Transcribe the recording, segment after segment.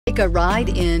Take a ride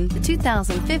in the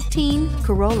 2015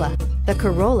 Corolla. The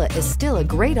Corolla is still a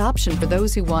great option for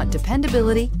those who want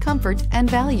dependability, comfort, and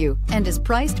value, and is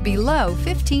priced below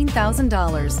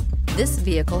 $15,000. This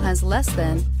vehicle has less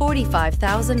than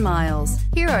 45,000 miles.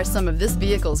 Here are some of this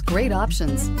vehicle's great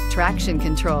options: traction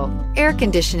control, air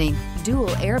conditioning, dual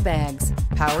airbags,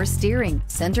 power steering,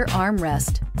 center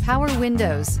armrest, power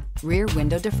windows, rear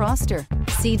window defroster,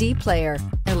 CD player,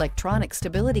 electronic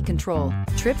stability control,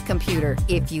 trip computer.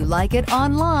 If you like it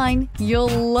online, you'll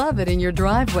love it in your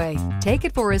driveway. Take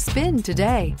it for a spin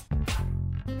today.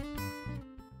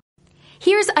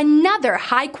 Here's another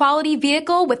high-quality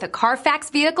vehicle with a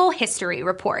CARFAX Vehicle History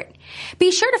Report.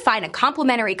 Be sure to find a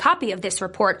complimentary copy of this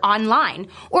report online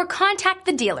or contact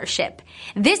the dealership.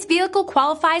 This vehicle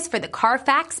qualifies for the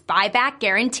CARFAX Buyback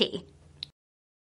Guarantee.